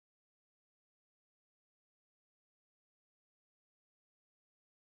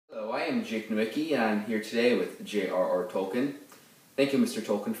Hello, I am Jake Nowicki, and I'm here today with J.R.R. Tolkien. Thank you, Mr.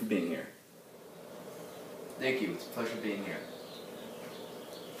 Tolkien, for being here. Thank you. It's a pleasure being here.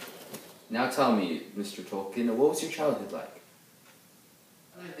 Now tell me, Mr. Tolkien, what was your childhood like?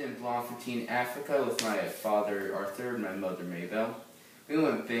 I lived in Bloemfontein, Africa with my father Arthur and my mother Maybelle. We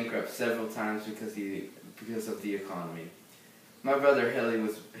went bankrupt several times because of the economy. My brother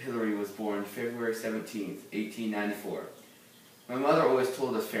Hilary was born February 17th, 1894. My mother always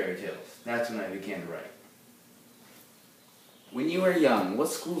told us fairy tales. That's when I began to write. When you were young, what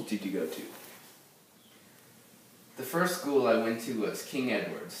schools did you go to? The first school I went to was King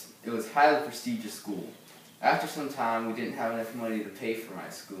Edward's. It was a highly prestigious school. After some time, we didn't have enough money to pay for my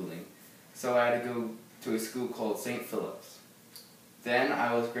schooling, so I had to go to a school called St. Philip's. Then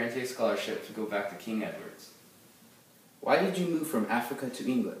I was granted a scholarship to go back to King Edward's. Why did you move from Africa to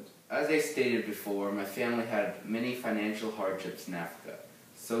England? As I stated before, my family had many financial hardships in Africa,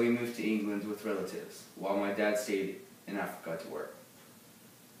 so we moved to England with relatives, while my dad stayed in Africa to work.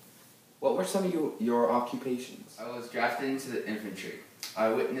 What were some of your occupations? I was drafted into the infantry. I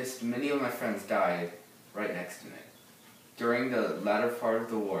witnessed many of my friends die right next to me. During the latter part of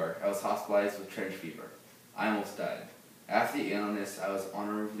the war, I was hospitalized with trench fever. I almost died. After the illness, I was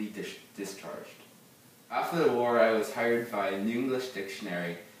honorably discharged. After the war, I was hired by a New English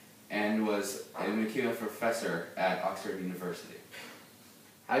Dictionary and became a professor at Oxford University.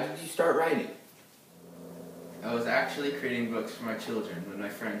 How did you start writing? I was actually creating books for my children when my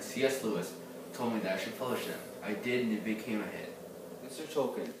friend C.S. Lewis told me that I should publish them. I did, and it became a hit. Mr.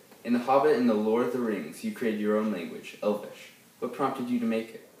 Tolkien, in The Hobbit and The Lord of the Rings, you created your own language, Elvish. What prompted you to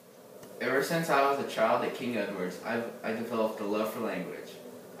make it? Ever since I was a child at King Edward's, I developed a love for language.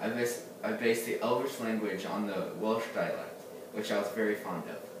 I based the Elvish language on the Welsh dialect, which I was very fond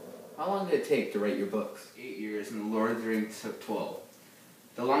of. How long did it take to write your books? 8 years, and The Lord of the Rings took 12.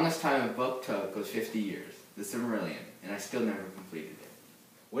 The longest time a book took was 50 years, The Silmarillion, and I still never completed it.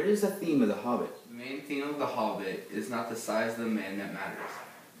 What is the theme of The Hobbit? The main theme of The Hobbit is not the size of the man that matters,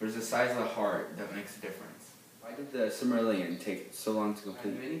 but it's the size of the heart that makes a difference. Why did the Silmarillion take so long to I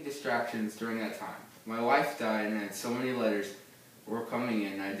complete? had many distractions during that time. My wife died, and I had so many letters were coming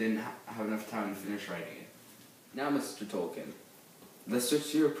in, I didn't have enough time to finish writing it. Now, Mr. Tolkien, let's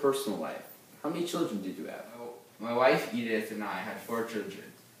switch to your personal life. How many children did you have? My wife Edith and I had 4 children,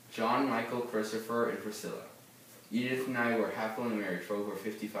 John, Michael, Christopher, and Priscilla. Edith and I were happily married for over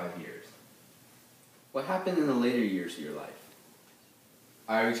 55 years. What happened in the later years of your life?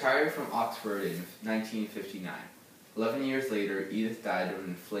 I retired from Oxford in 1959. 11 years later, Edith died of an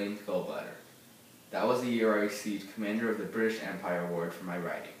inflamed gallbladder. That was the year I received Commander of the British Empire Award for my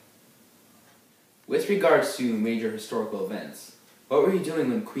writing. With regards to major historical events, what were you doing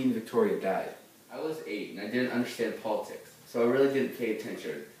when Queen Victoria died? I was 8 and I didn't understand politics, so I really didn't pay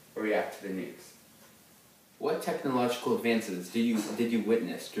attention or react to the news. What technological advances did you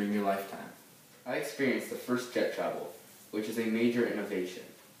witness during your lifetime? I experienced the first jet travel, which is a major innovation.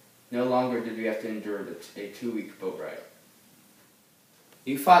 No longer did we have to endure a 2-week boat ride.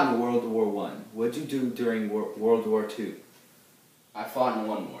 You fought in World War I. What did you do during World War II? I fought in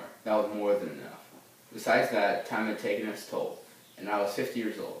one war. That was more than enough. Besides that, time had taken its toll, and I was 50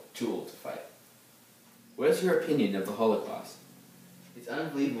 years old, too old to fight. What is your opinion of the Holocaust? It's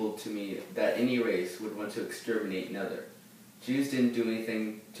unbelievable to me that any race would want to exterminate another. Jews didn't do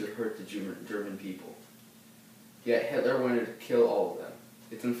anything to hurt the German people. Yet Hitler wanted to kill all of them.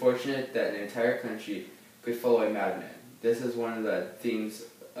 It's unfortunate that an entire country could follow a madman. This is one of the themes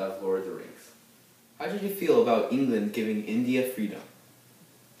of Lord of the Rings. How did you feel about England giving India freedom?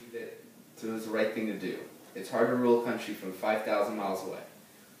 It was the right thing to do. It's hard to rule a country from 5,000 miles away.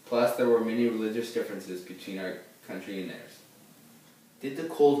 Plus, there were many religious differences between our country and theirs. Did the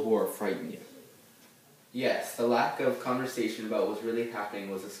Cold War frighten you? Yes, the lack of conversation about what was really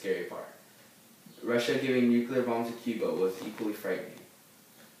happening was the scary part. Russia giving nuclear bombs to Cuba was equally frightening.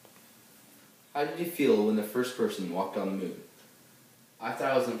 How did you feel when the first person walked on the moon? I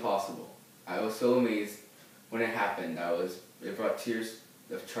thought it was impossible. I was so amazed when it happened. It brought tears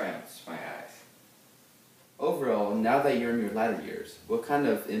of triumph to my eyes. Overall, now that you're in your latter years, what kind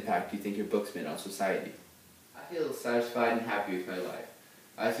of impact do you think your books made on society? I feel satisfied and happy with my life.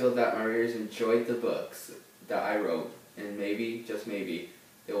 I feel that my readers enjoyed the books that I wrote, and maybe, just maybe,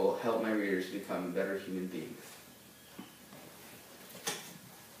 it will help my readers become better human beings.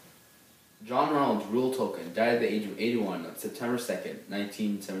 John Ronald Reuel Tolkien died at the age of 81 on September 2nd,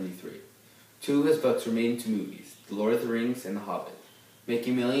 1973. 2 of his books were made into movies, The Lord of the Rings and The Hobbit,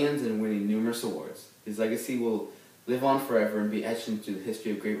 making millions and winning numerous awards. His legacy will live on forever and be etched into the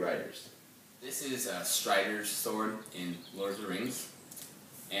history of great writers. This is Strider's sword in Lord of the Rings.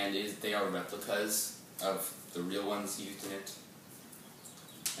 and they are replicas of the real ones used in it.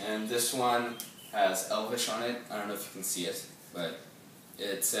 And this one has Elvish on it. I don't know if you can see it, but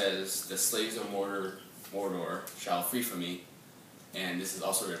it says, "The slaves of Mordor shall flee from me," and this is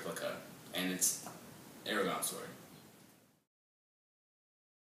also a replica, and it's Aragorn's sword.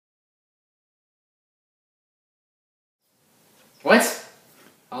 What?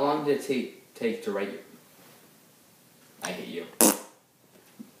 How long did it take to write it? I hate you.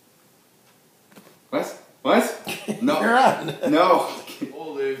 What? No. You're on. No. I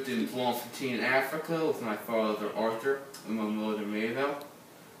lived in Bloemfontein, Africa, with my father Arthur and my mother Mabel.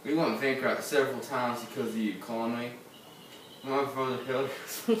 We went bankrupt several times because of the economy. My brother Hilly.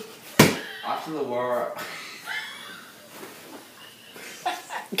 After the war.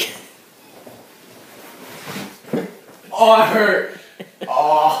 Oh, I hurt.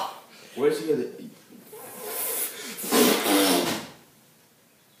 Oh. Where'd you get it?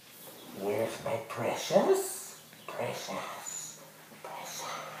 Where's my precious? Precious.